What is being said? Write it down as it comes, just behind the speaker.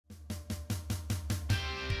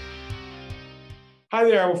Hi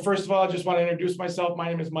there. Well, first of all, I just want to introduce myself. My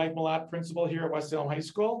name is Mike Malott, principal here at West Salem High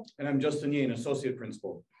School. And I'm Justin Yane, associate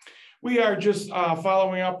principal. We are just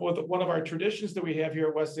following up with one of our traditions that we have here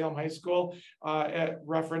at West Salem High School at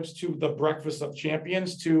reference to the Breakfast of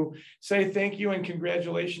Champions, to say thank you and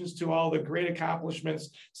congratulations to all the great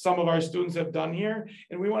accomplishments some of our students have done here.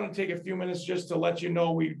 And we want to take a few minutes just to let you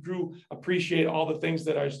know we do appreciate all the things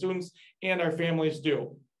that our students and our families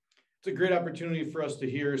do. It's a great opportunity for us to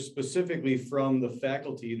hear specifically from the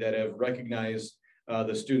faculty that have recognized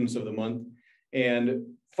the students of the month. And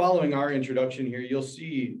following our introduction here, you'll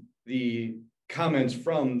see the comments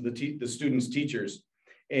from the students' teachers.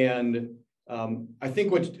 And I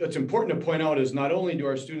think what's important to point out is not only do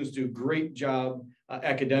our students do a great job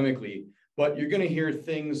academically, but you're going to hear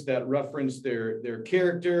things that reference their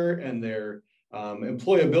character and their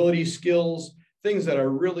employability skills, things that are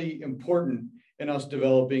really important in us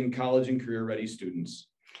developing college and career ready students.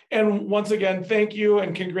 And once again, thank you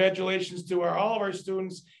and congratulations to all of our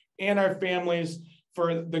students and our families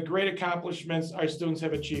for the great accomplishments our students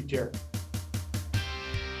have achieved here.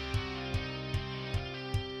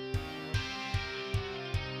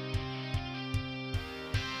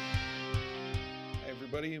 Hi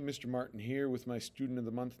everybody, Mr. Martin here with my Student of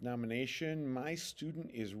the Month nomination. My student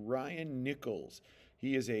is Ryan Nichols.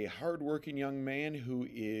 He is a hardworking young man who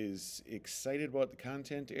is excited about the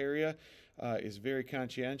content area, is very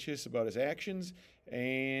conscientious about his actions,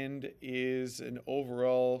 and is an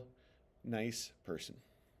overall nice person.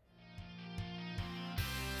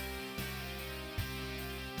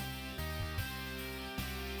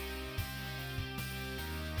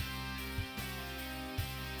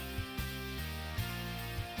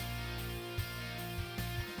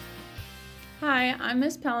 Hi, I'm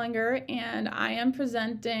Miss Pellinger, and I am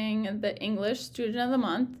presenting the English Student of the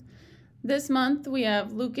Month. This month we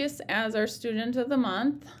have Lucas as our Student of the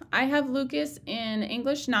Month. I have Lucas in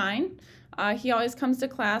English 9. He always comes to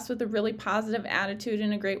class with a really positive attitude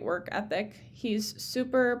and a great work ethic. He's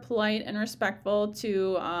super polite and respectful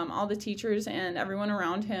to all the teachers and everyone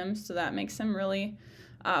around him, so that makes him really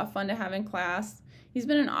fun to have in class. He's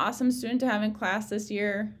been an awesome student to have in class this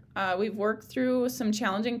year. We've worked through some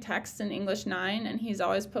challenging texts in English 9, and he's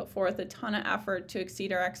always put forth a ton of effort to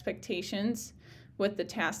exceed our expectations with the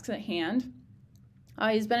tasks at hand.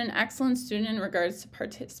 He's been an excellent student in regards to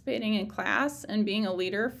participating in class and being a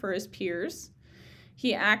leader for his peers.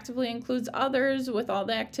 He actively includes others with all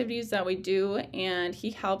the activities that we do, and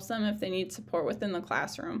he helps them if they need support within the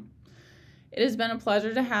classroom. It has been a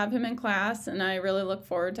pleasure to have him in class, and I really look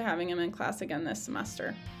forward to having him in class again this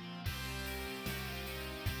semester.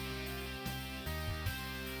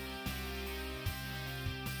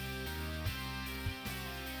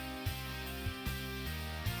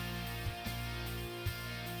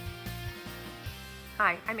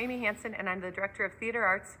 Hi, I'm Amy Hansen, and I'm the Director of Theater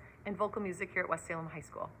Arts and Vocal Music here at West Salem High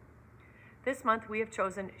School. This month, we have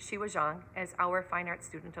chosen Shiwa Zhang as our Fine Arts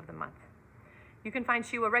Student of the Month. You can find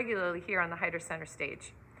Shiwa regularly here on the Hyder Center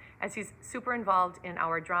stage, as he's super involved in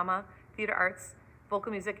our drama, theater arts,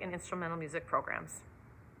 vocal music, and instrumental music programs.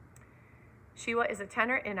 Shiwa is a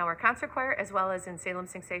tenor in our concert choir, as well as in Salem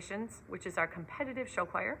Sensations, which is our competitive show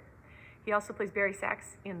choir. He also plays bari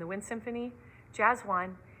sax in the Wind Symphony, Jazz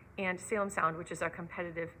One, and Salem Sound, which is our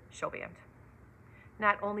competitive show band.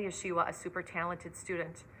 Not only is Shiwa a super talented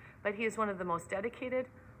student, but he is one of the most dedicated,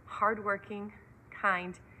 hardworking,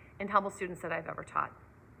 kind, and humble students that I've ever taught.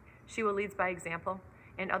 Shiwa leads by example,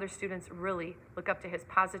 and other students really look up to his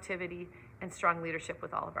positivity and strong leadership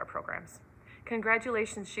with all of our programs.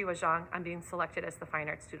 Congratulations, Shiwa Zhang, on being selected as the Fine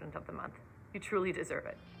Arts Student of the Month. You truly deserve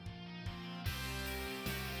it.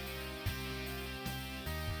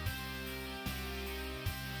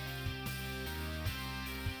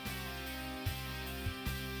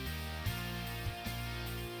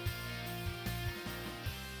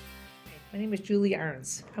 My name is Julie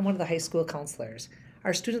Arns. I'm one of the high school counselors.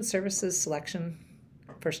 Our student services selection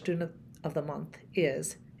for Student of the Month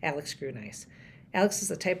is Alex Grunice. Alex is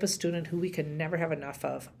the type of student who we can never have enough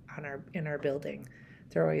of in our building.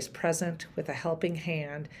 They're always present with a helping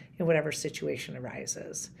hand in whatever situation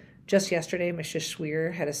arises. Just yesterday, Mrs.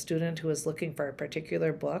 Schweer had a student who was looking for a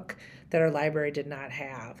particular book that our library did not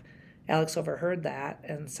have. Alex overheard that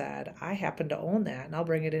and said, "I happen to own that, and I'll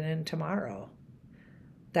bring it in tomorrow."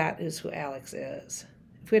 That is who Alex is.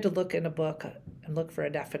 If we had to look in a book and look for a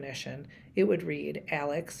definition, it would read,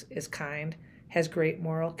 Alex is kind, has great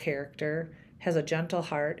moral character, has a gentle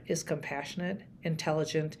heart, is compassionate,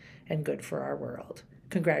 intelligent, and good for our world.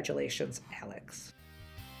 Congratulations, Alex.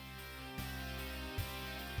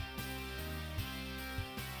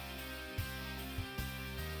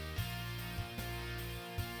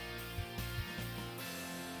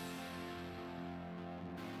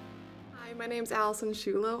 my name's Allison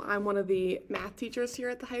Shulo. I'm one of the math teachers here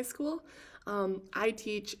at the high school. I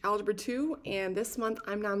teach Algebra 2, and this month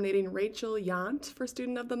I'm nominating Rachel Yant for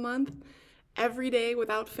Student of the Month. Every day,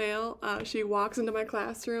 without fail, she walks into my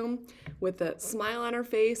classroom with a smile on her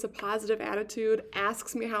face, a positive attitude,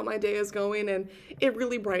 asks me how my day is going, and it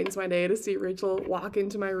really brightens my day to see Rachel walk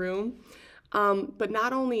into my room. But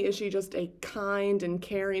not only is she just a kind and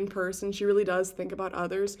caring person, she really does think about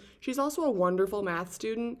others. She's also a wonderful math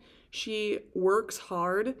student. She works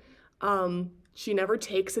hard. She never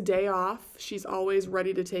takes a day off. She's always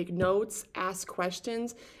ready to take notes, ask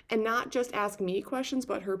questions, and not just ask me questions,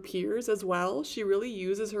 but her peers as well. She really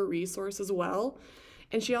uses her resources well.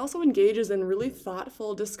 And she also engages in really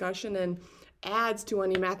thoughtful discussion and adds to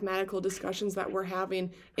any mathematical discussions that we're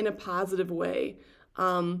having in a positive way.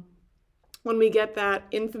 When we get that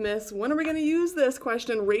infamous, when are we going to use this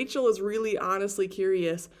question, Rachel is really honestly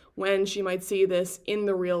curious when she might see this in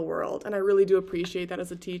the real world. And I really do appreciate that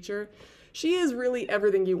as a teacher. She is really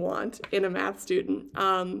everything you want in a math student.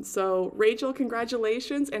 So Rachel,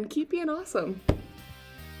 congratulations and keep being awesome.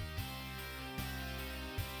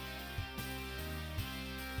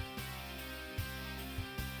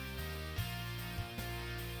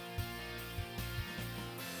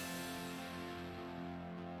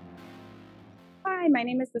 Hi, my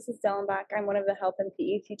name is Mrs. Dellenbach. I'm one of the health and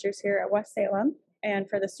PE teachers here at West Salem. And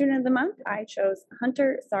for the Student of the Month, I chose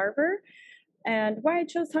Hunter Sarver. And why I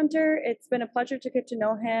chose Hunter, it's been a pleasure to get to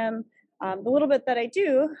know him the little bit that I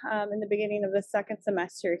do in the beginning of the second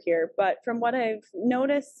semester here. But from what I've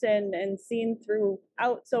noticed and seen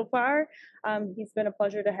throughout so far, he's been a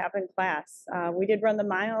pleasure to have in class. We did run the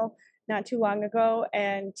mile not too long ago,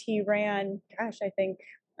 and he ran, I think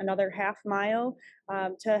another half mile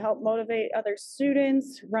to help motivate other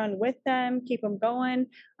students, run with them, keep them going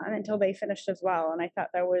until they finished as well. And I thought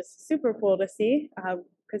that was super cool to see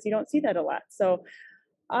because you don't see that a lot. So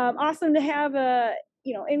awesome to have a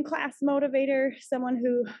in-class motivator, someone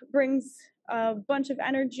who brings a bunch of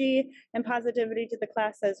energy and positivity to the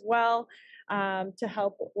class as well to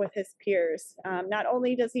help with his peers. Not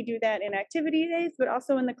only does he do that in activity days, but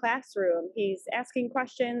also in the classroom. He's asking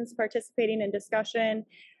questions, participating in discussion,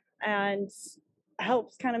 and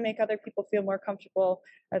helps kind of make other people feel more comfortable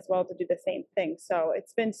as well to do the same thing. So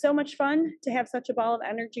it's been so much fun to have such a ball of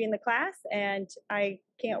energy in the class, and I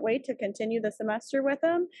can't wait to continue the semester with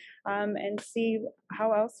him and see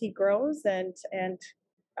how else he grows and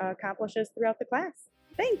accomplishes throughout the class.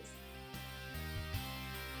 Thanks.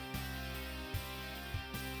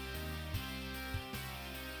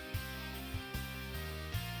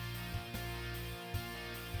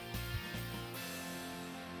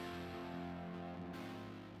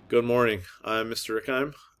 Good morning. I'm Mr.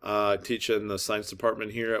 Rickheim. I teach in the science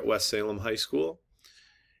department here at West Salem High School.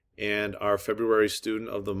 And our February student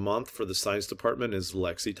of the month for the science department is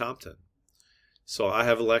Lexi Thompson. So I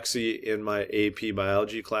have Lexi in my AP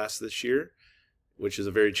biology class this year, which is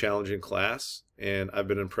a very challenging class. And I've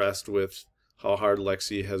been impressed with how hard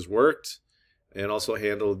Lexi has worked and also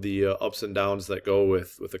handled the ups and downs that go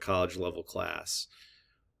with a college level class.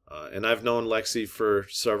 And I've known Lexi for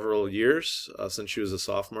several years, since she was a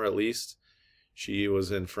sophomore at least. She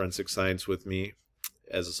was in forensic science with me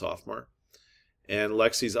as a sophomore. And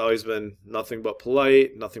Lexi's always been nothing but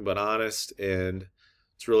polite, nothing but honest, and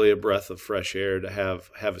it's really a breath of fresh air to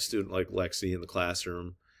have a student like Lexi in the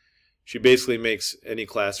classroom. She basically makes any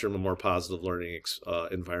classroom a more positive learning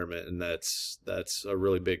environment, and that's a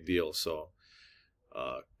really big deal. So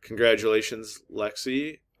congratulations,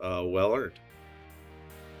 Lexi. Well earned.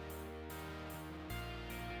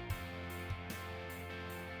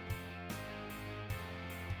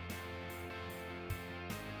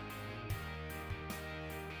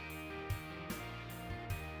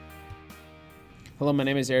 Hello, my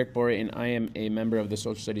name is Eric Borey, and I am a member of the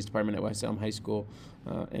Social Studies Department at West Salem High School.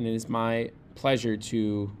 And it is my pleasure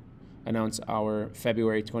to announce our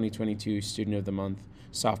February 2022 Student of the Month,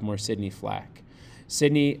 sophomore Sydney Flack.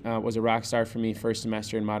 Sydney was a rock star for me first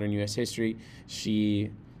semester in Modern U.S. History.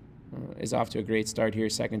 She is off to a great start here,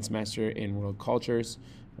 second semester in World Cultures.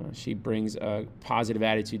 She brings a positive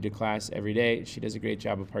attitude to class every day. She does a great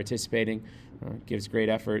job of participating, gives great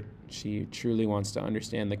effort. She truly wants to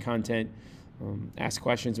understand the content. Asks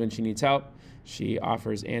questions when she needs help. She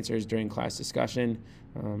offers answers during class discussion,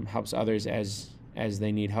 helps others as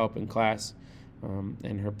they need help in class,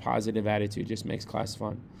 and her positive attitude just makes class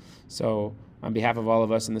fun. So on behalf of all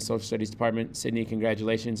of us in the Social Studies Department, Sydney,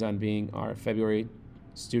 congratulations on being our February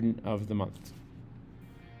Student of the Month.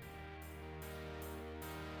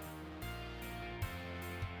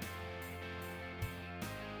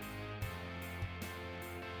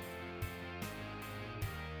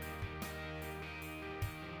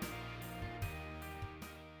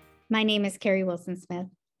 My name is Carrie Wilson-Smith,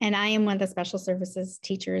 and I am one of the special services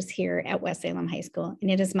teachers here at West Salem High School. And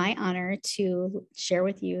it is my honor to share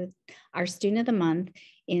with you our Student of the Month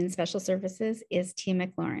in Special Services is Tia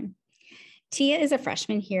McLaurin. Tia is a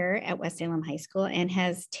freshman here at West Salem High School and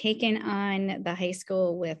has taken on the high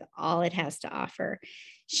school with all it has to offer.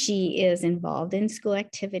 She is involved in school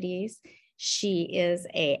activities. She is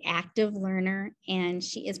an active learner, and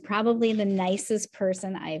she is probably the nicest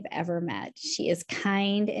person I've ever met. She is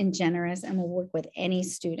kind and generous and will work with any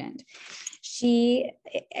student. She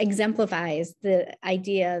exemplifies the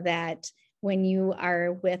idea that when you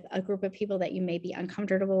are with a group of people that you may be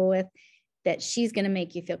uncomfortable with, that she's going to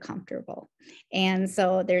make you feel comfortable. And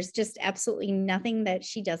so there's just absolutely nothing that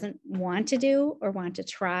she doesn't want to do or want to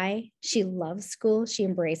try. She loves school. She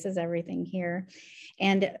embraces everything here.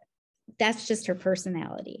 And that's just her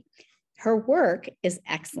personality. Her work is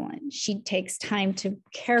excellent. She takes time to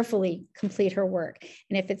carefully complete her work.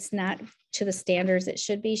 And if it's not to the standards it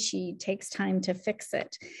should be, she takes time to fix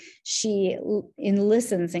it. She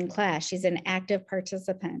listens in class. She's an active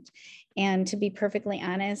participant. And to be perfectly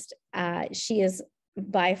honest, she is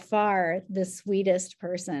by far the sweetest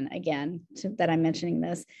person, again, that I'm mentioning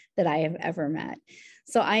this, that I have ever met.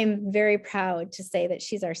 So I am very proud to say that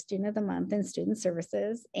she's our Student of the Month in Student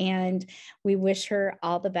Services, and we wish her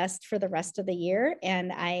all the best for the rest of the year.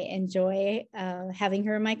 And I enjoy having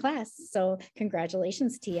her in my class. So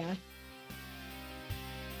congratulations, Tia.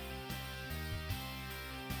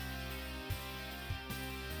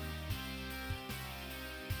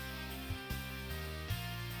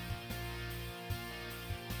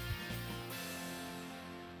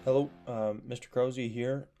 Hello, Mr. Krause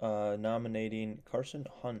here, nominating Carson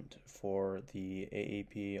Hunt for the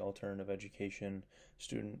AAP Alternative Education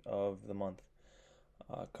Student of the Month.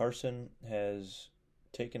 Carson has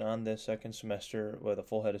taken on this second semester with a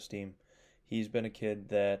full head of steam. He's been a kid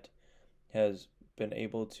that has been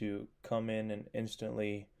able to come in and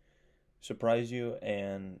instantly surprise you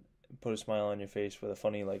and put a smile on your face with a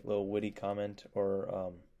funny, like, little witty comment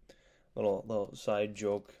or little side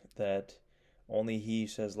joke that only he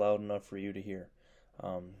says loud enough for you to hear.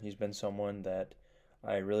 He's been someone that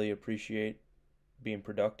I really appreciate being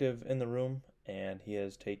productive in the room, and he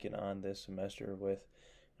has taken on this semester with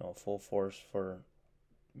full force for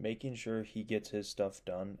making sure he gets his stuff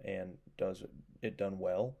done and does it done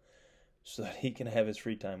well so that he can have his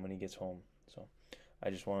free time when he gets home. So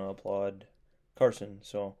I just want to applaud Carson.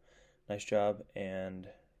 So nice job, and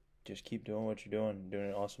just keep doing what you're doing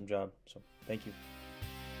an awesome job. So thank you.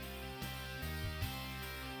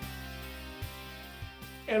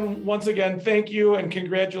 And once again, thank you and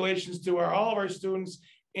congratulations to all of our students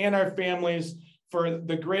and our families for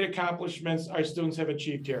the great accomplishments our students have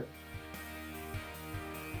achieved here.